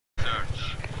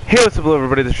Hey, what's up,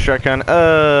 everybody? This is Shotgun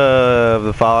of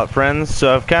the Fallout Friends.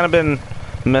 So I've kind of been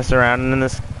messing around in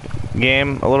this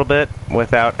game a little bit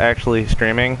without actually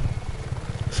streaming.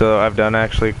 So I've done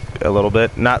actually a little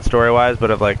bit, not story-wise,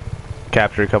 but I've like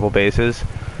captured a couple bases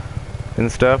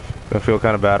and stuff. I feel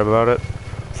kind of bad about it.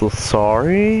 So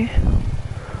sorry,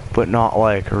 but not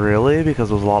like really,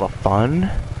 because it was a lot of fun.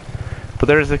 But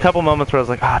there's a couple moments where I was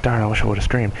like, ah, darn, I wish I would have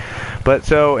streamed. But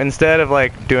so instead of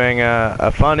like doing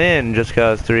a fun in Just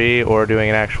Cause 3 or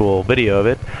doing an actual video of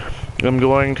it, I'm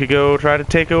going to go try to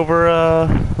take over a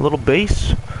little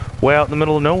base way out in the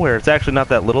middle of nowhere. It's actually not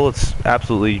that little, it's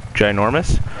absolutely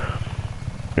ginormous.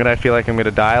 And I feel like I'm going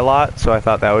to die a lot, so I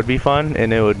thought that would be fun,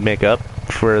 and it would make up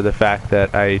for the fact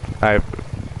that I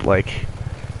like,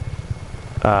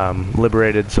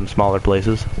 liberated some smaller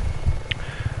places.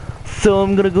 So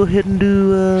I'm gonna go ahead and do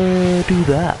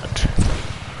that.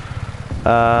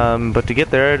 But to get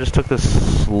there, I just took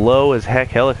this slow as heck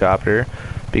helicopter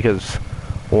because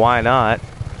why not?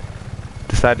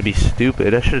 Decided to be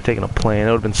stupid. I should have taken a plane. It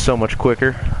would have been so much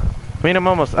quicker. I mean, I'm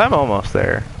almost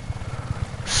there.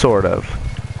 Sort of.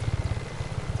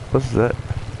 What's that?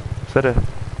 Is that a?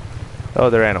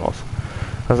 Oh, they're animals.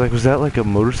 I was like, was that like a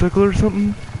motorcycle or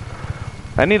something?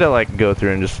 I need to like go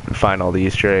through and just find all the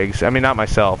Easter eggs. I mean, not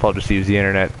myself. I'll just use the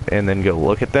internet and then go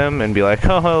look at them and be like,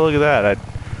 oh, look at that.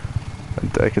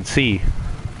 I could see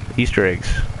Easter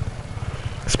eggs.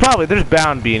 There's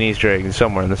bound to be an Easter egg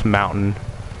somewhere in this mountain.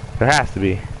 There has to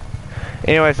be.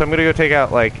 Anyway, so I'm gonna go take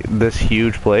out like this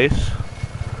huge place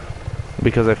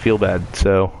because I feel bad.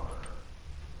 So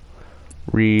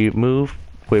remove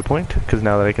waypoint because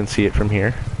now that I can see it from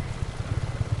here.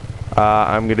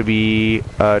 I'm gonna be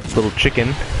a little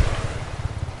chicken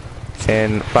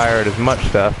and fire at as much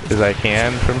stuff as I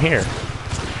can from here.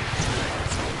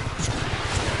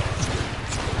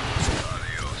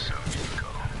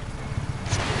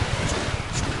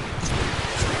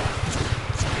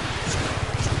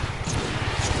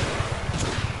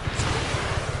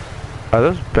 Are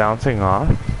those bouncing off?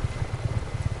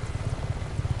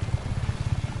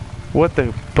 What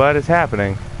the butt is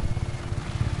happening?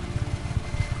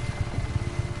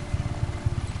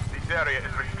 Area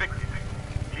is restricted.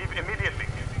 Leave immediately.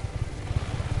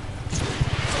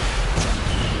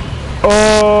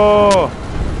 Oh!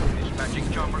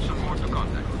 Dispatching chopper support to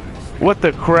contact. What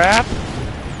the crap?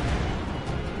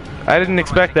 I didn't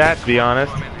expect that, to be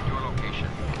honest.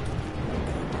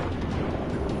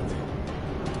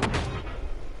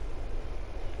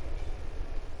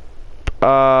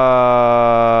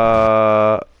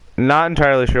 Not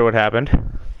entirely sure what happened.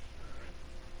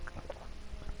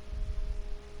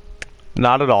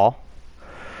 Not at all.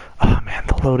 Oh man,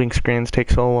 the loading screens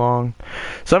take so long.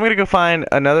 So I'm gonna go find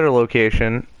another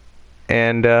location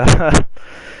and try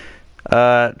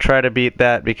to beat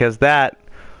that, because that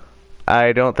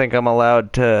I don't think I'm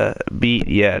allowed to beat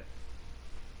yet.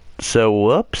 So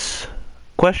whoops?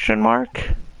 Question mark?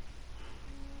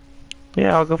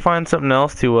 Yeah, I'll go find something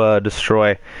else to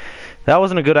destroy. That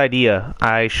wasn't a good idea.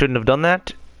 I shouldn't have done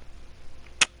that.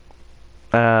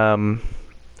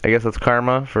 I guess that's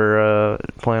karma for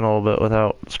playing a little bit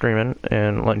without streaming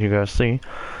and letting you guys see.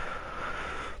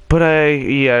 But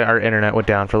yeah, our internet went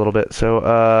down for a little bit, so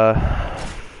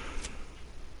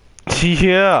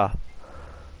yeah.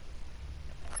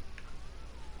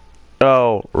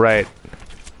 Oh, right.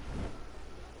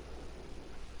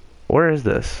 Where is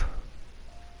this?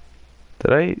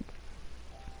 Did I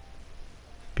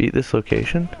beat this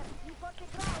location?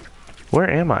 Where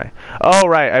am I? Oh,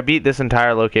 right. I beat this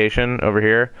entire location over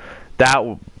here.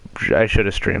 I should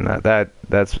have streamed that.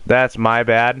 That's my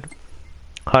bad.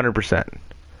 100%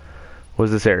 was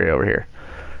this area over here.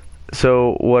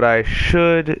 So what I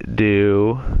should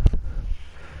do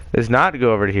is not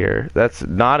go over to here. That's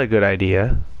not a good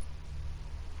idea.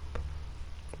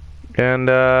 And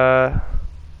I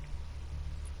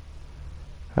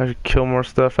should kill more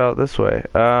stuff out this way.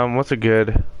 What's a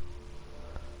good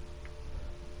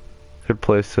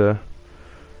place to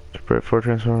put 4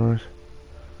 transformers?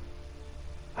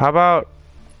 How about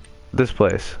this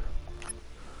place?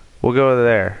 We'll go over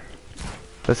there.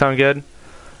 That sound good?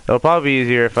 It'll probably be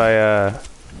easier if I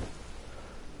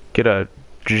get a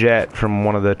jet from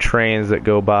one of the trains that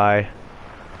go by,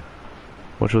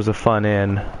 which was a fun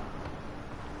in.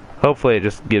 Hopefully it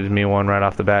just gives me one right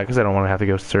off the bat, because I don't want to have to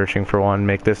go searching for one,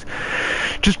 make this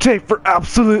just take for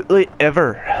absolutely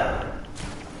ever.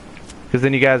 Because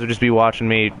then you guys would just be watching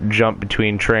me jump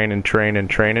between train and train and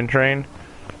train and train.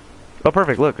 Oh,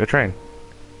 perfect. Look, a train.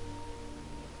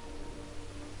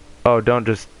 Oh, don't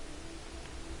just...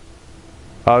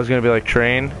 I was going to be like,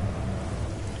 train,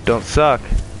 don't suck.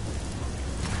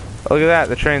 Oh, look at that.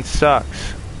 The train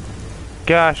sucks.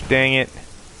 Gosh dang it.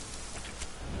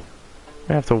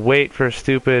 I have to wait for a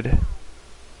stupid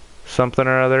something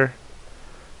or other.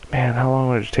 Man, how long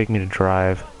would it take me to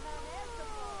drive?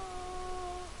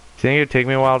 Do you think it would take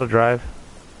me a while to drive?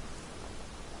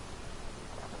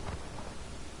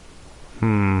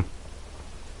 I'm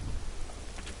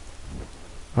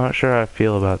not sure how I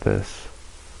feel about this.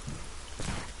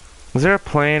 Is there a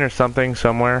plane or something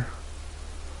somewhere?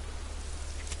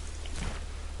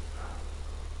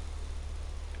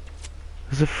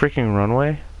 Is this a freaking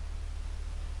runway?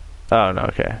 Oh, no,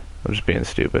 okay. I'm just being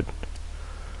stupid.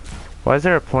 Why is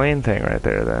there a plane thing right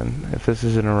there, then, if this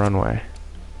isn't a runway?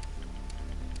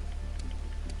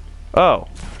 Oh.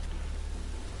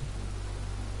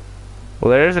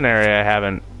 Well, there's an area I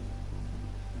haven't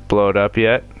blowed up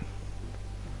yet.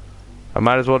 I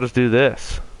might as well just do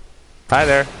this. Hi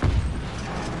there.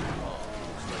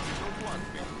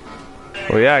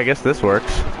 Well, yeah, I guess this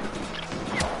works.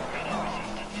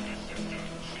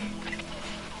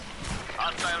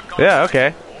 Yeah,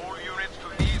 okay.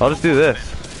 I'll just do this.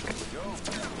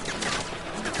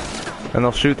 And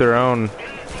they'll shoot their own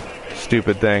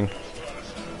stupid thing.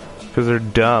 Because they're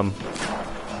dumb.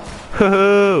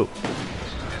 Hoo-hoo!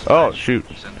 Oh, shoot.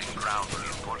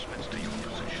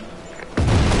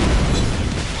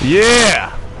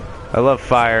 Yeah! I love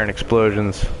fire and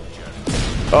explosions.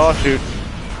 Oh, shoot.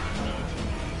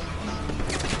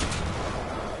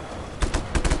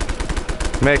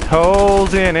 Make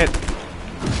holes in it.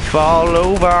 Fall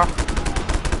over.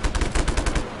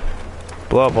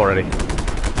 Blow up already.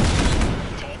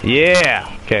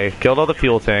 Yeah! Okay, killed all the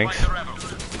fuel tanks.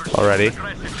 Already.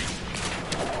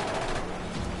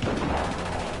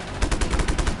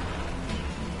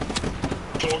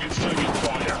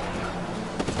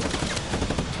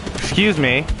 Excuse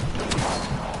me.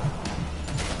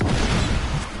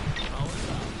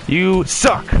 You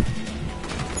suck!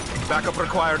 Backup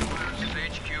required. This is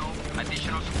HQ.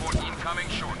 Additional support incoming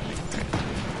shortly.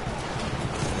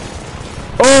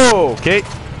 Oh, okay.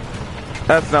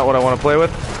 That's not what I want to play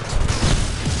with.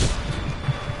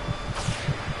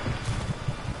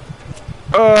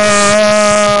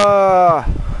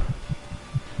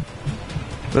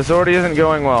 This already isn't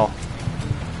going well.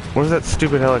 Where's that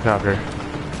stupid helicopter?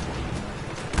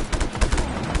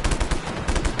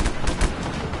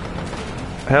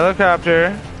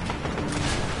 Helicopter.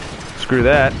 Screw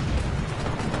that.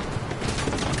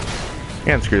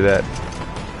 And screw that.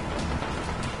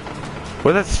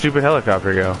 Where'd that stupid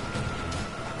helicopter go?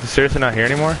 Is it seriously not here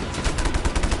anymore?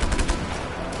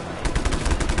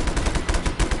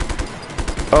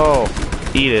 Oh,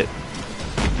 eat it.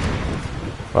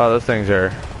 Wow, those things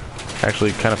are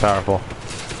actually kind of powerful.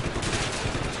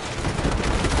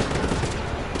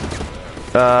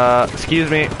 Excuse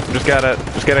me. Just gotta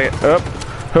get up.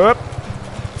 Up.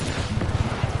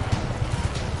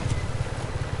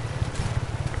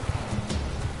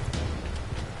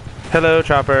 Hello,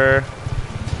 chopper.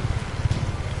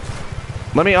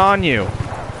 Let me on you.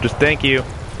 Just thank you.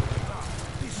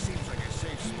 This seems like a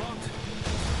safe spot.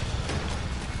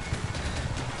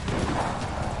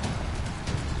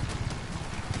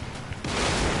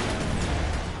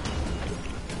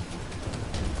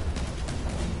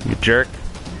 You jerk.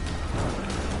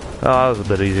 Oh, that was a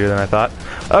bit easier than I thought.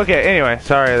 Okay, anyway,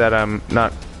 sorry that I'm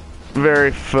not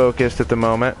very focused at the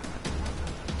moment.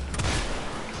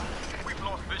 We've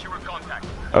lost visual contact.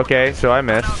 Okay, so I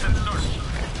missed. Out and search.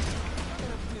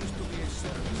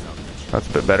 That's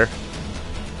a bit better.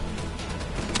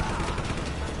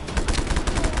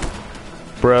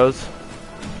 Bros.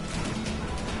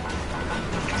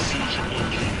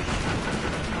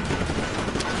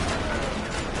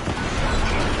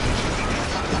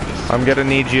 I'm gonna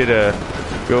need you to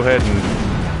go ahead and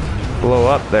blow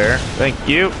up there. Thank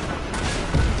you.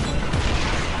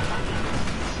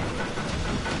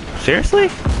 Seriously?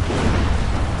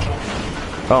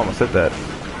 Oh, almost hit that.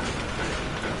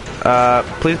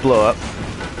 Please blow up.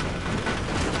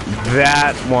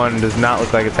 That one does not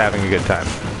look like it's having a good time.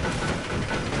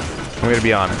 I'm gonna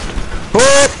be honest.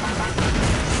 Whoop!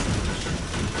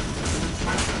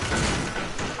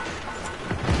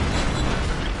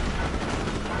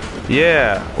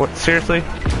 Yeah. What? Seriously?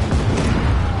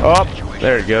 Oh,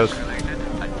 there it goes.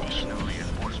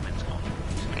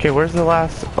 Okay, where's the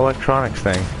last electronics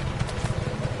thing?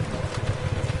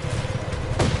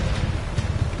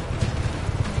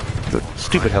 The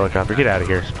stupid helicopter. Get out of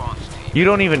here. You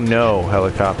don't even know,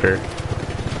 helicopter.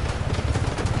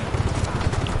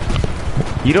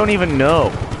 You don't even know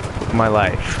my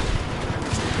life.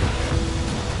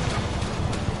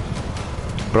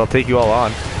 But I'll take you all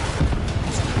on.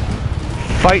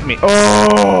 Fight me.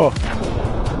 Oh!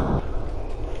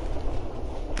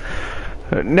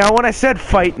 Now, when I said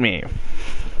fight me,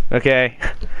 okay,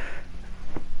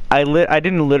 I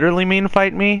didn't literally mean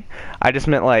fight me. I just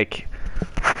meant like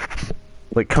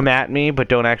come at me, but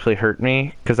don't actually hurt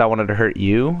me, because I wanted to hurt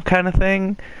you, kind of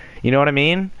thing. You know what I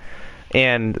mean?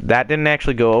 And that didn't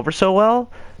actually go over so well.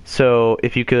 So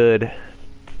if you could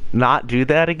not do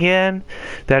that again,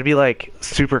 that'd be like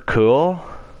super cool.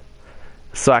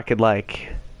 So I could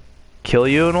like kill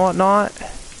you and whatnot.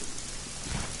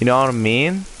 You know what I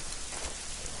mean?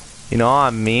 You know what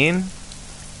I mean?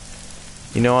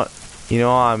 You know what? You know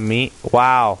what I mean?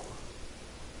 Wow.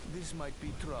 This might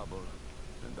be trouble.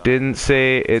 Didn't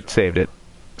say it saved it.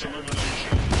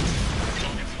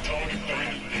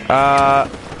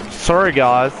 Sorry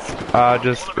guys.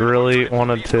 Just really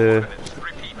wanted to...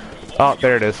 Oh,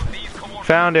 there it is.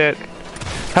 Found it.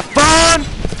 Have fun!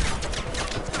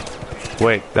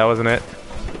 Wait, that wasn't it.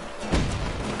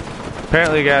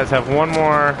 Apparently you guys have one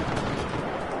more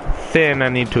thing I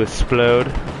need to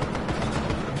explode.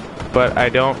 But I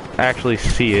don't actually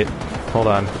see it. Hold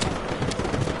on.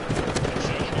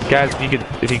 Guys, if you could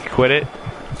quit it.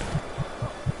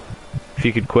 If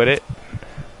you could quit it.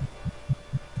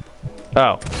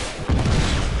 Oh.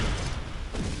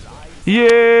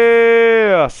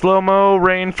 Yeah! Slow-mo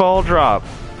rainfall drop.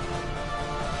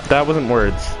 That wasn't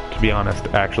words, to be honest,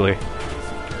 actually.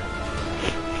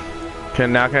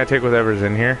 Now can I take whatever's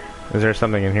in here? Is there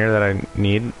something in here that I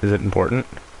need? Is it important?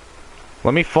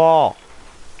 Let me fall.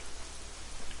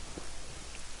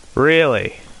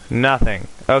 Really? Nothing.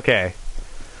 Okay.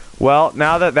 Well,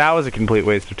 now that that was a complete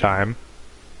waste of time,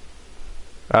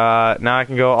 now I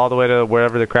can go all the way to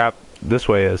wherever the crap this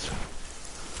way is.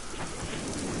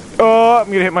 Oh, I'm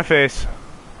gonna hit my face.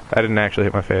 I didn't actually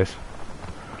hit my face.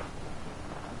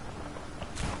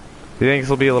 Do you think this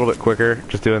will be a little bit quicker,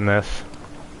 just doing this,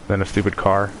 than a stupid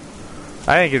car?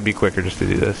 I think it'd be quicker just to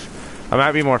do this. It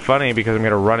might be more funny because I'm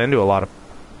gonna run into a lot of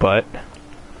butt.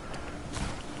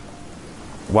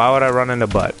 Why would I run into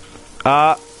butt?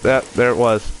 There it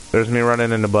was. There's me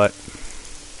running into butt.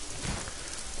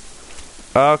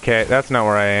 Okay, that's not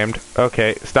where I aimed.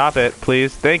 Okay, stop it,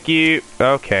 please. Thank you.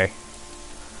 Okay.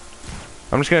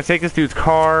 I'm just gonna take this dude's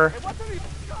car.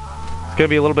 It's gonna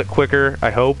be a little bit quicker, I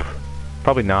hope.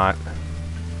 Probably not.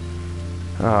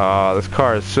 Oh, this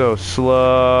car is so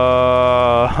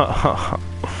slow. I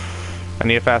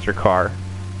need a faster car,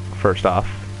 first off.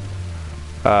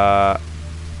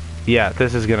 Yeah,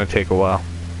 this is gonna take a while.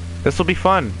 This will be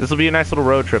fun. This will be a nice little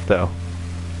road trip, though.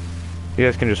 You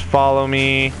guys can just follow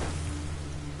me.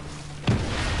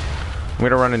 I'm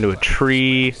gonna run into a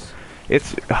tree.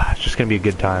 It's just gonna be a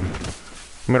good time.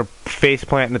 I'm gonna face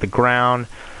plant into the ground.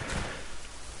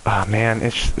 Oh man,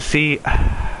 it's just, see,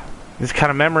 these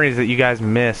kind of memories that you guys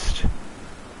missed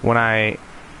when I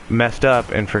messed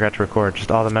up and forgot to record. Just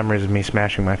all the memories of me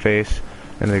smashing my face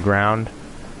into the ground,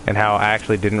 and how I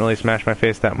actually didn't really smash my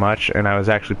face that much, and I was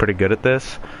actually pretty good at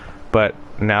this. But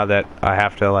now that I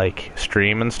have to like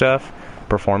stream and stuff,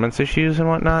 performance issues and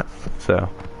whatnot. So,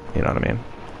 you know what I mean.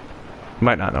 You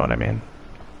might not know what I mean,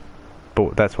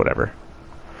 but that's whatever.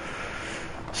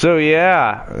 So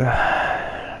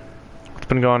yeah, what's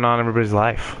been going on in everybody's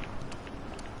life?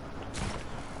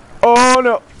 Oh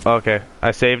no! Okay,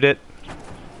 I saved it.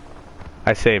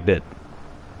 I saved it.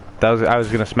 I was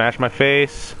gonna smash my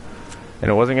face, and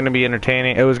it wasn't gonna be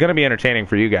entertaining. It was gonna be entertaining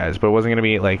for you guys, but it wasn't gonna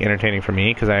be like entertaining for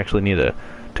me because I actually need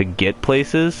to get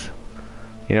places.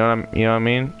 You know what I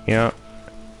mean? You know what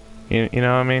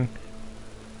I mean?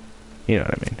 You know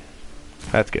what I mean?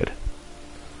 That's good.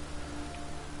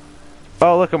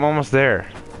 Oh, look, I'm almost there.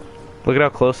 Look at how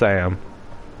close I am.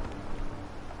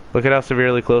 Look at how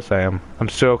severely close I am. I'm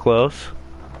so close.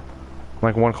 I'm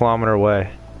like 1 kilometer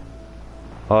away.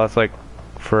 Oh, that's like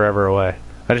forever away.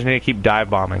 I just need to keep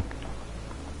dive bombing.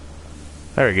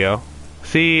 There we go.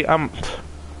 See, I'm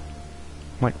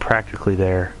like practically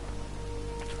there.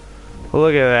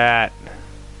 Look at that.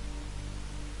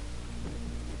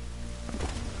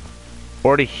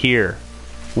 Already here.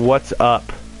 What's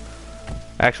up?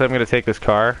 Actually, I'm gonna take this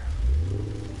car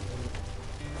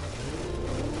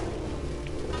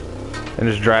and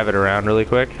just drive it around really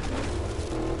quick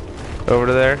over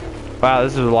to there. Wow,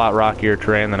 this is a lot rockier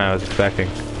terrain than I was expecting.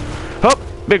 Oh,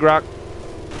 big rock.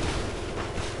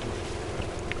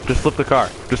 Just flip the car.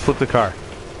 Just flip the car.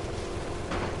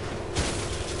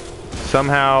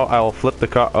 Somehow I will flip the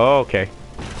car. Oh, okay.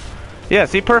 Yeah,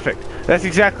 see, perfect. That's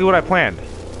exactly what I planned.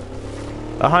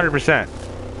 100%.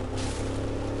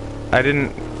 I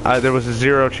didn't, there was a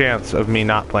 0 chance of me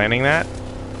not planning that.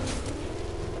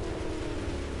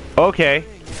 Okay.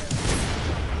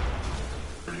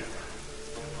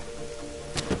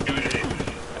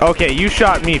 Okay, you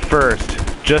shot me first.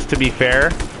 just to be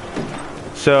fair.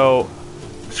 So,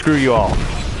 screw you all.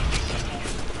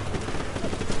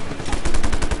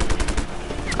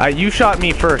 You shot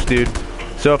me first, dude.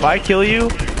 So if I kill you,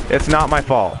 it's not my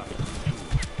fault.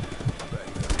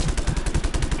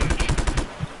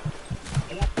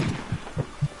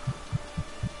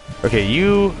 Okay,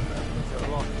 you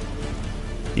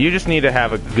just need to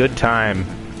have a good time.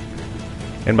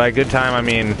 And by good time, I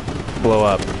mean blow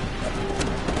up.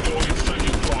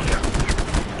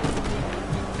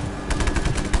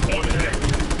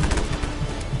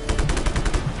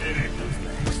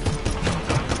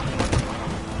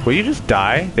 Will you just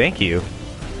die? Thank you.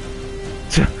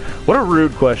 What a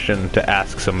rude question to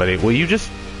ask somebody. Will you just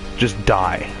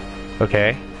die?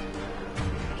 Okay?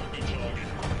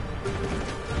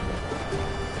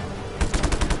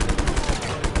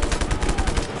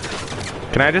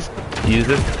 Can I just use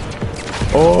this?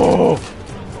 Oh!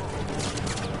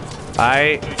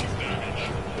 I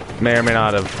may or may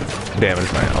not have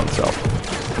damaged my own self.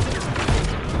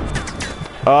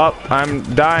 Oh, I'm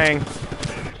dying.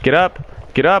 Get up.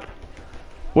 Get up.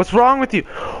 What's wrong with you?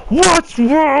 What's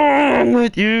wrong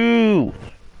with you?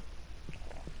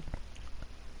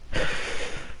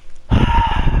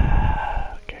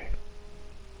 Okay.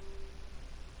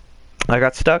 I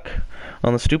got stuck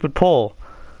on the stupid pole.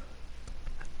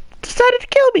 Decided to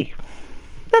kill me.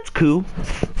 That's cool.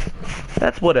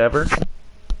 That's whatever.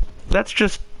 That's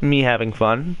just me having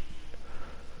fun.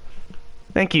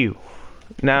 Thank you.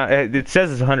 Now, it says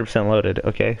it's 100% loaded,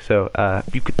 okay? So,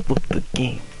 if you could look the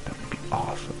game, that would be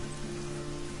awesome.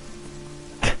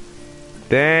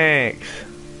 Thanks.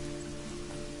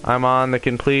 I'm on the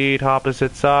complete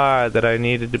opposite side that I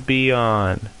needed to be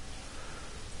on.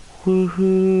 Woohoo!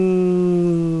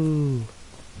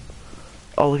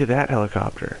 Oh, look at that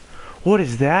helicopter. What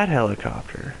is that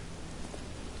helicopter?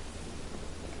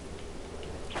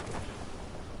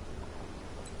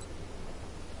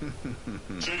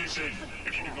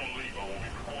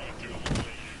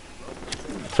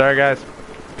 Sorry, guys.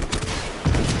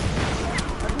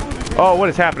 Oh, what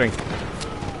is happening?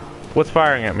 What's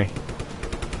firing at me?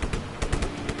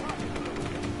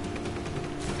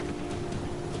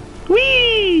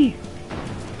 Whee!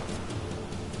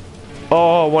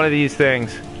 Oh, one of these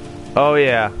things. Oh,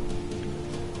 yeah.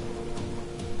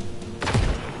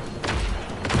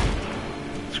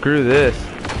 Screw this.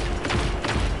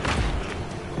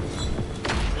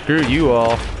 Screw you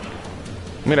all.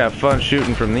 I'm gonna have fun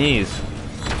shooting from these.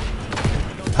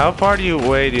 How far do you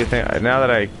weigh, do you think? Now that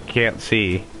I can't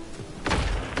see.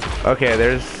 Okay,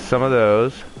 there's some of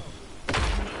those.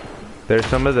 There's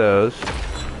some of those.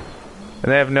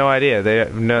 And they have no idea. They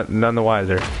have none the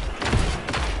wiser.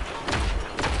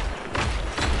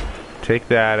 Take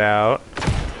that out.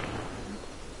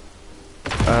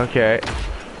 Okay.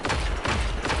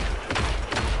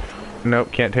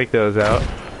 Nope, can't take those out.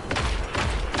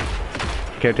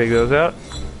 Can't take those out?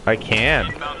 I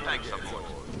can.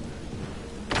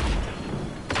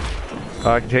 Oh,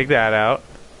 I can take that out.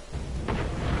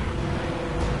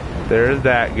 There's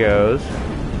that goes.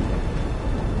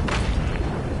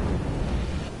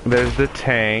 There's the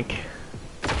tank.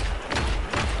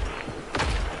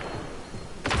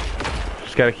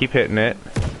 Just gotta keep hitting it.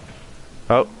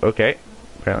 Oh, okay.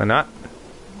 Apparently not.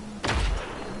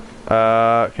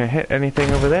 Can I hit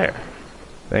anything over there?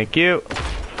 Thank you.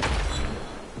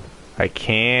 I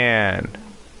can.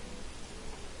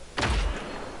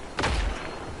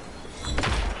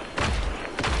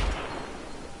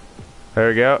 There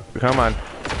we go. Come on.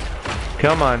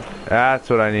 Come on. That's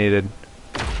what I needed.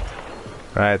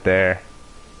 Right there.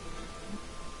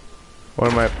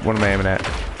 What am I aiming at?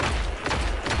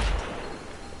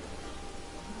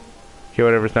 Okay,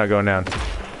 whatever's not going down.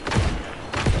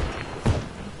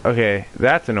 Okay,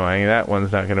 that's annoying. That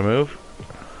one's not gonna move.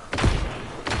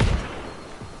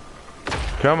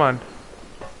 Come on.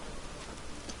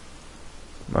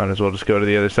 Might as well just go to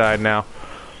the other side now.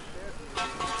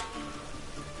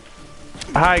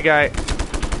 Hi, guy.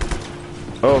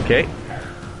 Okay.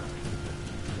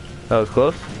 That was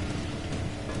close.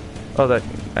 Oh, that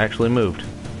actually moved.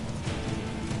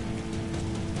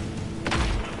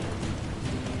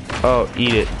 Oh,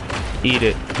 eat it. Eat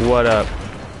it. What up?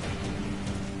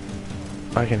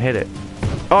 I can hit it.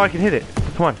 Oh, I can hit it.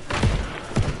 Come on.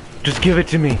 Just give it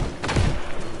to me.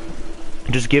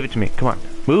 Just give it to me. Come on.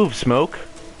 Move, smoke.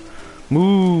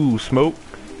 Move, smoke.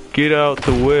 Get out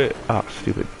the way. Oh,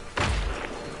 stupid.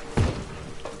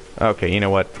 Okay, you know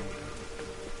what?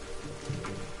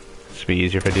 This will be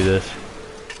easier if I do this.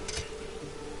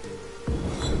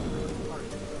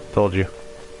 Told you.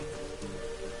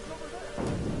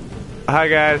 Hi,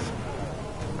 guys.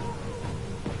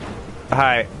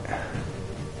 Hi.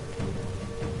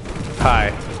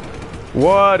 Hi.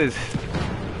 What is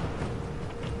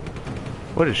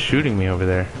shooting me over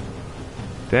there?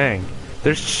 Dang.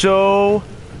 They're so...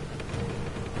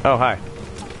 Oh, hi.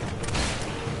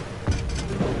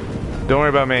 Don't worry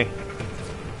about me.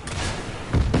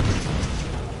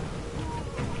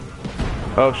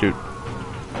 Oh, shoot.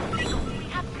 We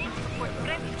have names for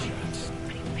refugees.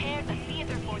 Prepare the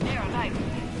theater for their arrival.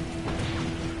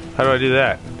 How do I do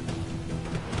that?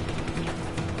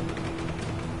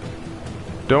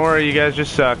 Don't worry, you guys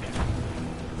just suck.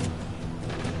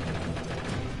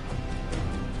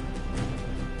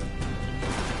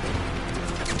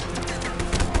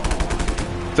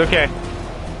 It's okay.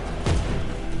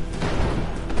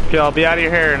 Okay, I'll be out of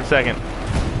your hair in a second.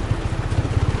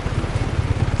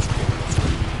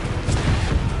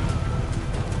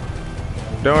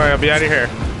 Don't worry, I'll be out of your hair.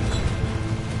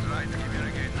 Try to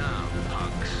communicate now,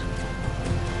 punks.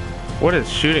 What is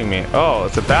shooting me? Oh,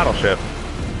 it's a battleship.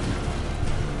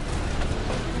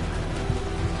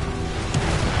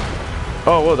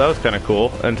 Oh, well, that was kind of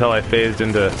cool until I phased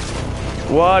into...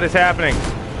 What is happening?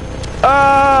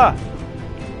 Ah!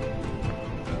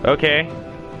 Okay.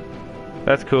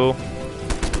 That's cool.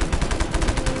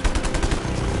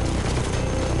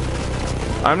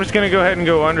 I'm just gonna go ahead and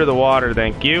go under the water,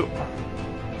 thank you.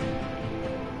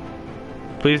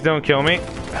 Please don't kill me.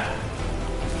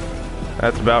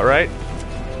 That's about right.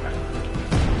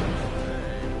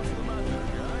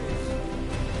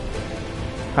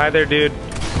 Hi there, dude.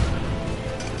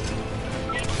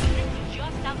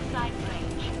 Just outside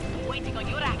range. Waiting on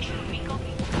your action, Rico.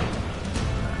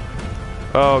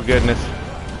 Oh, goodness.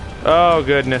 Oh,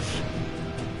 goodness.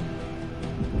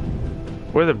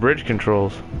 Where are the bridge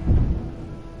controls?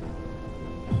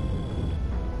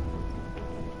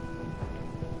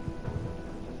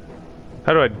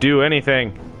 How do I do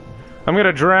anything? I'm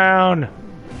gonna drown!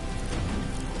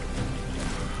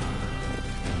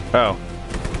 Oh.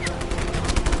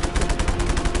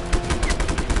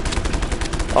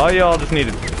 All y'all just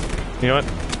needed... You know what?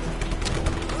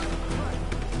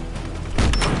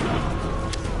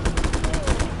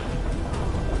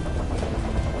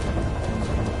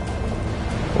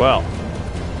 Well.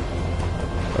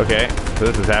 Okay, so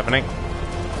this is happening.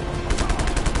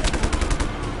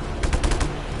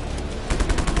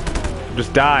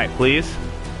 Just die, please.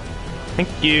 Thank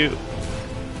you.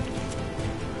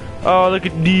 Oh, look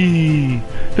at me.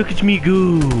 Look at me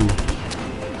go.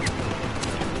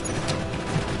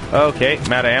 Okay,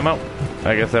 I'm out of ammo.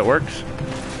 I guess that works.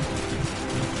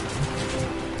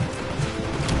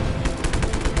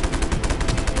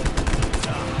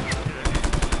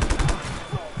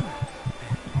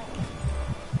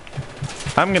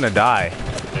 I'm gonna die.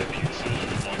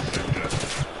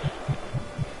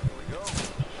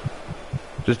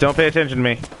 Just don't pay attention to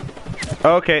me.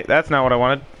 Okay, that's not what I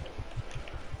wanted.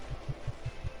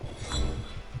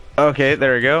 Okay,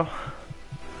 there we go.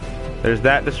 There's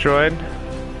that destroyed.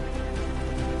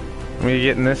 I'm gonna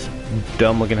get in this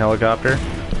dumb looking helicopter.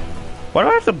 Why do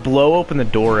I have to blow open the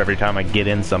door every time I get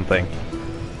in something?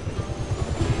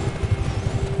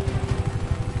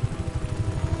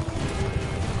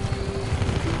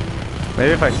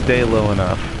 Maybe if I stay low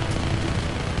enough,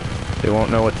 they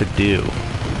won't know what to do.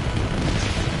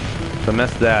 So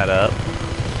mess that up.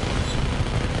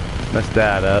 Mess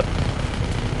that up.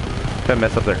 Can I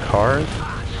mess up their cars?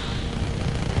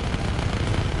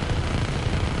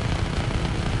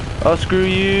 Oh, screw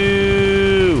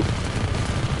you!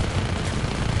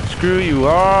 Screw you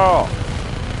all!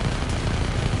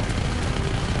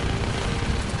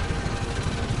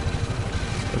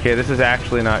 Okay, this is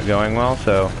actually not going well,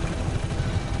 so...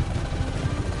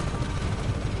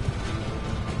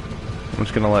 I'm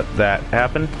just gonna let that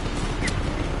happen.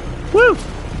 Woo!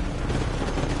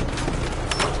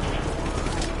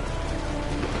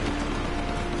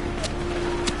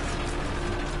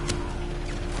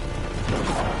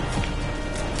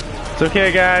 It's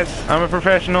okay, guys. I'm a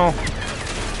professional.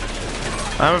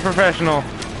 I'm a professional.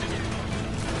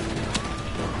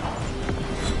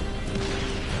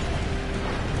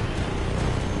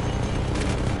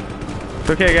 It's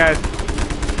okay, guys.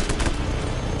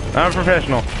 I'm a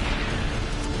professional.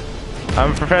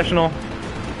 I'm a professional.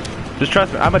 Just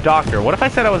trust me. I'm a doctor. What if I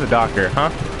said I was a doctor, huh?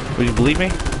 Would you believe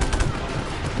me?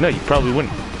 No, you probably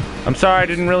wouldn't. I'm sorry, I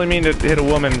didn't really mean to hit a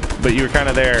woman, but you were kind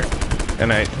of there,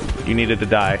 and you needed to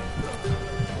die.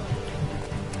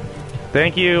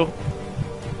 Thank you.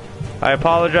 I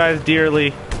apologize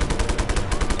dearly.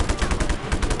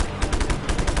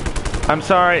 I'm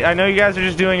sorry. I know you guys are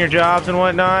just doing your jobs and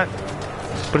whatnot,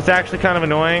 but it's actually kind of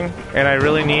annoying, and I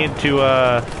really need to,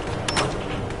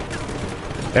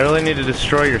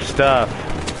 destroy your stuff.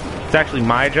 It's actually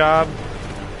my job,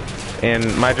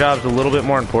 And my job's a little bit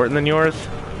more important than yours.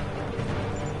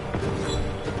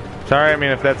 Sorry, I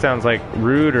mean, if that sounds like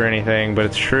rude or anything, but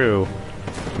it's true.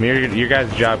 I mean, your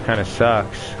guys' job kind of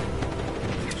sucks.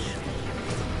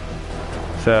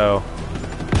 So,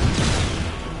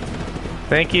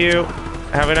 thank you.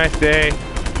 Have a nice day.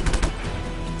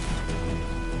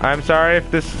 I'm sorry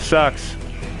if this sucks.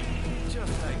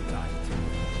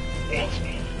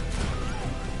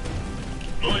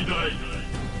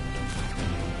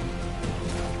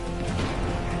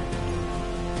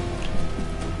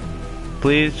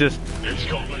 Please just...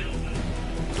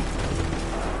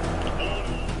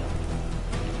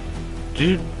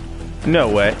 Dude, no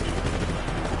way.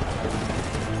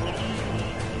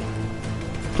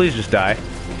 Please just die.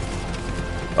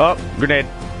 Oh, grenade.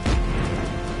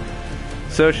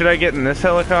 So should I get in this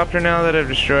helicopter now that I've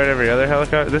destroyed every other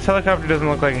helicopter? This helicopter doesn't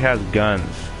look like it has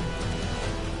guns,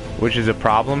 which is a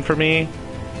problem for me,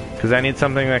 because I need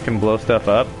something that can blow stuff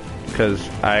up, because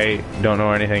I don't know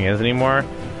where anything is anymore.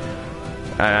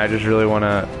 And I just really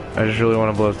wanna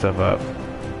blow stuff up.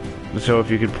 So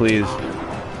if you could please,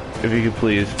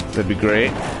 that'd be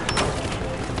great.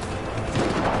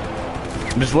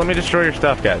 Just let me destroy your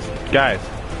stuff, guys.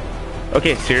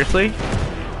 Okay, seriously?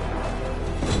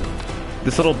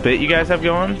 This little bit you guys have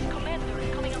going?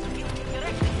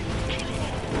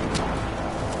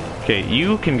 Okay,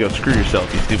 you can go screw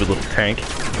yourself, you stupid little tank.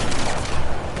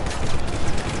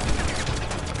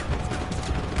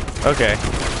 Okay.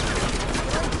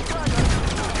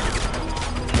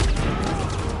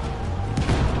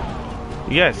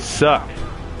 You guys suck.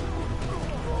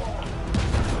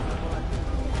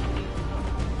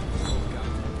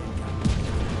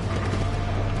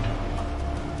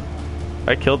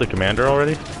 I killed the commander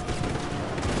already?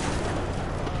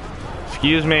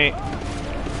 Excuse me.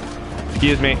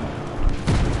 Excuse me.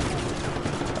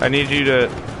 I need you to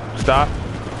stop.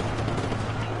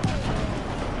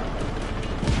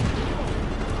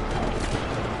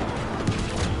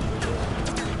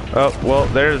 Oh, well,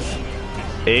 there's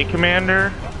a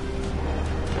commander?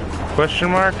 Question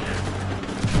mark?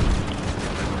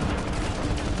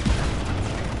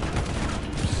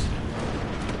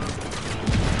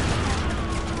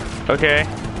 Okay.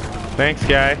 Thanks,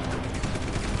 guy.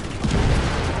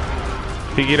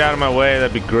 If you get out of my way,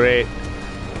 that'd be great.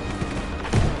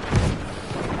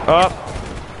 Oh!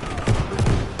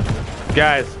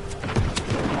 Guys.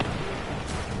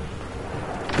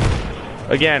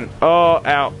 Again. Oh,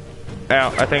 ow.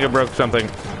 Ow, I think I broke something.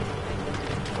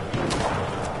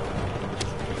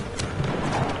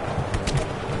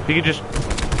 If you could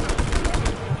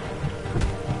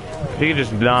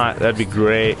just not, that'd be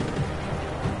great.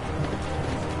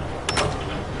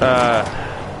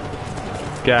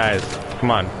 Guys, come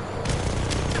on.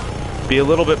 Be a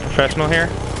little bit professional here.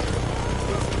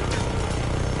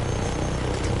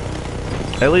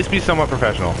 At least be somewhat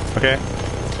professional, okay?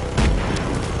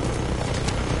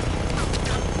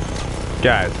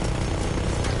 Guys.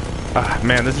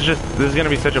 Man, this is gonna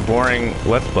be such a boring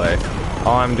Let's Play.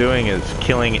 All I'm doing is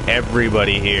killing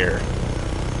everybody here.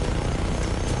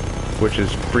 Which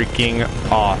is freaking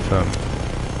awesome.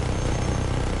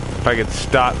 If I could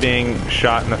stop being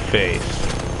shot in the face.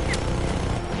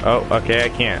 Oh, okay, I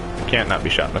can't. I can't not be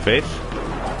shot in the face.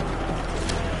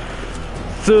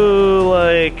 So,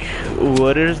 like,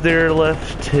 what is there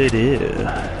left to do?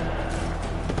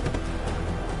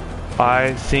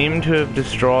 I seem to have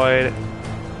destroyed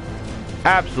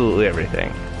absolutely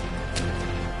everything.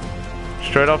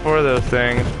 Destroyed all 4 of those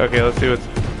things. Okay, let's see what's...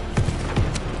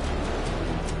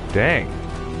 Dang.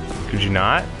 Could you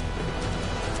not?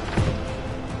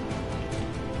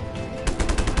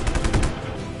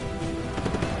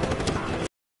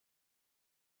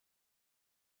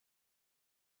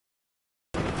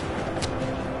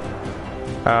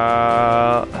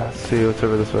 Let's see what's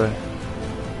over this way.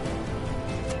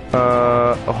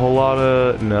 A whole lot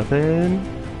of nothing.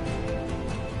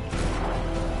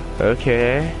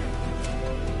 Okay.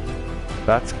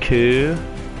 That's cool.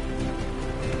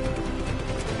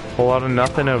 Whole lot of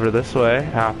nothing over this way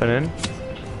happening.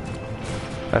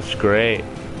 That's great.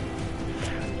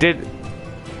 Did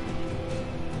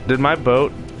my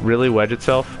boat really wedge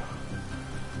itself?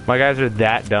 My guys are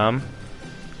that dumb?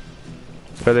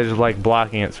 Or are they just like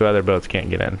blocking it so other boats can't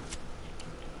get in?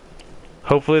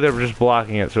 Hopefully they're just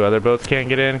blocking it so other boats can't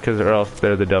get in, because or else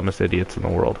they're the dumbest idiots in the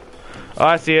world. Oh,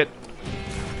 I see it.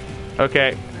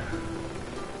 Okay.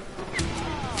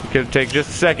 Gonna take just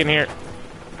a second here.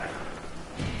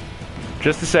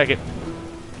 Just a second.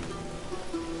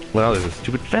 Well, there's a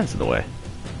stupid fence in the way.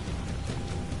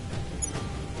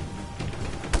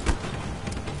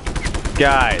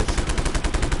 Guys,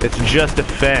 it's just a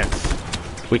fence.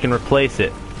 We can replace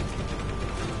it.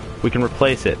 We can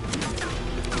replace it.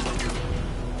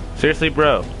 Seriously,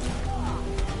 bro.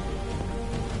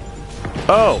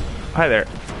 Oh, hi there.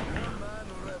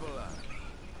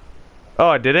 Oh,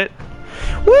 I did it?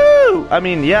 Woo! I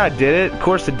mean, yeah, I did it. Of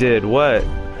course it did. What?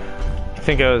 You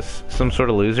think I was some sort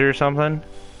of loser or something?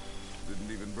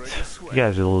 You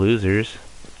guys are the losers.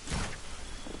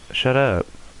 Shut up.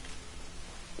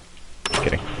 Just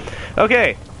kidding.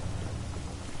 Okay.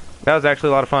 That was actually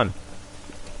a lot of fun.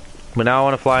 But now I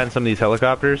want to fly in some of these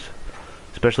helicopters.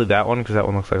 Especially that one, because that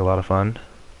one looks like a lot of fun.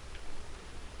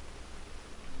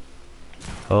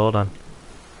 Hold on.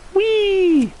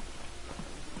 Whee!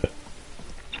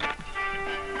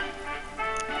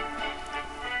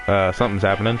 Something's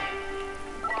happening.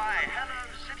 Why, hello,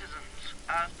 citizens.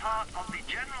 As part of the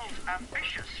General's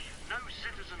ambitious No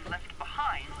Citizen Left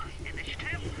Behind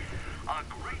initiative, our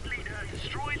great leader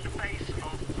destroyed the base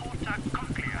of Porta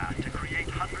Conclia to create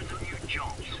hundreds of new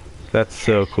jobs. That's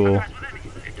so cool. As with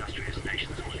any industrious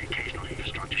nations or the occasional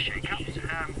infrastructure shake-ups,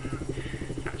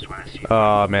 that's why I assume...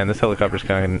 Oh man, this helicopter's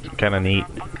kind of neat.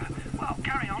 Well,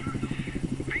 carry on.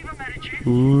 Viva Medici.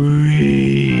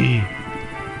 Whee!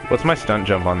 What's my stunt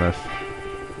jump on this?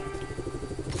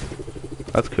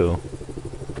 That's cool.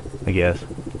 I guess.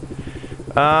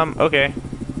 Okay.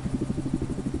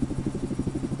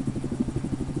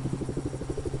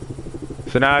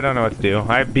 So now I don't know what to do.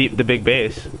 I beat the big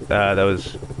base. That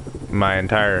was my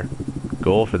entire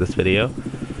goal for this video.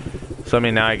 So I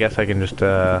mean now I guess I can just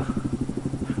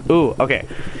Ooh, okay.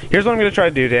 Here's what I'm gonna try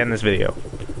to do to end this video.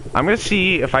 I'm gonna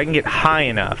see if I can get high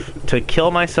enough to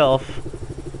kill myself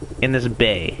in this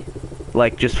bay.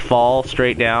 Like just fall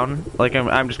straight down. Like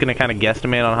I'm just gonna kinda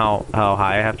guesstimate on how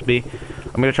high I have to be.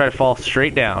 I'm gonna try to fall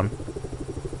straight down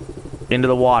into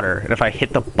the water, and if I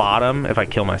hit the bottom, if I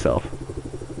kill myself.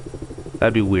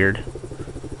 That'd be weird.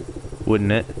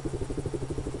 Wouldn't it?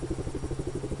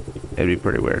 It'd be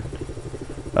pretty weird.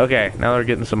 Okay, now we're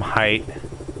getting some height.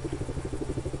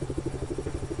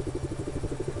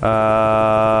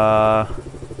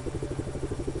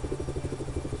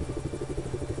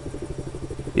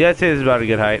 Yeah, I'd say this is about a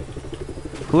good height.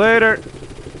 Later!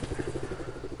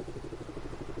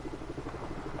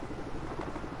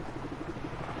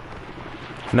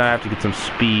 Now I have to get some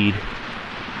speed.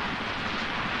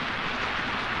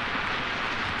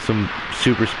 Some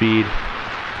super speed.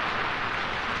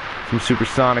 Some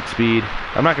supersonic speed.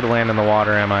 I'm not going to land in the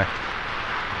water, am I?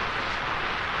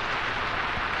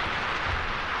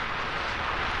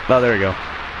 Oh, there we go.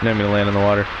 Now I'm going to land in the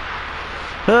water.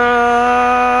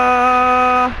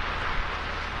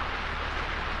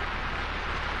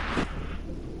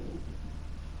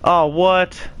 Oh,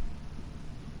 what?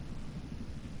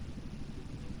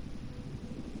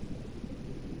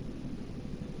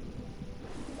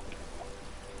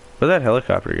 Where'd that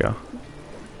helicopter go?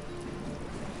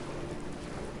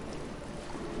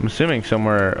 I'm assuming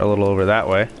somewhere a little over that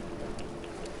way.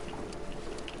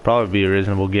 Probably be a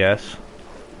reasonable guess.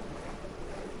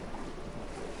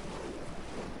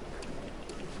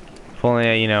 If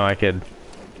only, you know, I could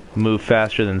move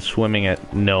faster than swimming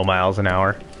at no miles an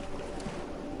hour.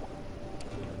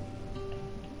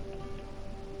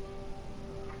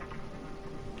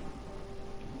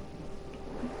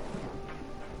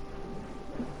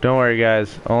 Don't worry,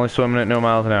 guys. Only swimming at no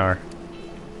miles an hour.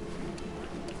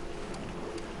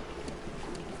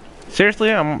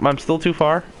 Seriously, I'm still too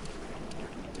far?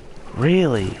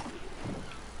 Really?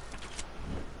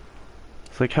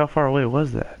 It's like, how far away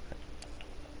was that?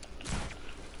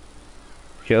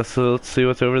 Okay, let's see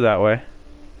what's over that way.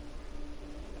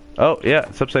 Oh, yeah,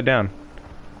 it's upside down.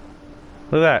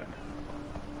 Look at that.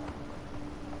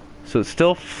 So it's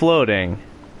still floating.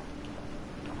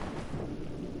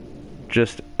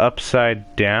 Just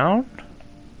upside down?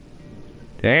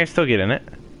 Did I still get in it?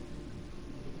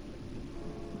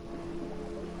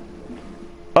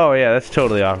 Oh yeah, that's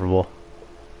totally operable.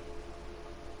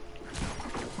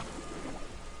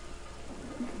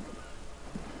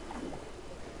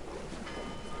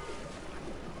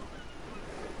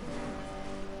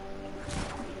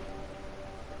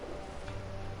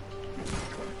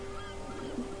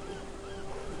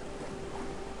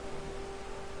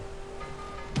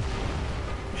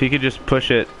 If you could just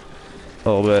push it a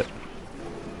little bit.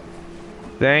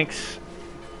 Thanks,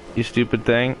 you stupid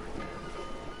thing.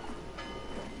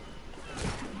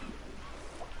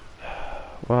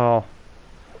 Well,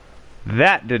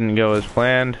 that didn't go as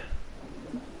planned.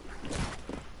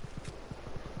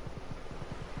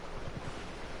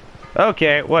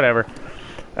 Okay, whatever.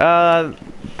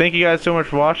 Thank you guys so much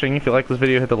for watching. If you like this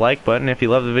video, hit the like button. If you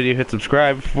love the video, hit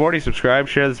subscribe. If you've already subscribed,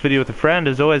 share this video with a friend.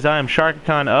 As always, I am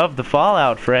Sharkicon of the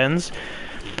Fallout Friends.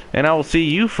 And I will see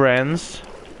you, friends,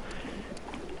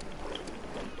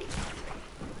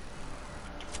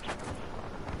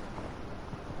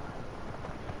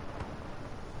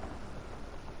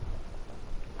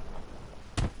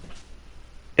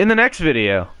 in the next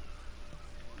video.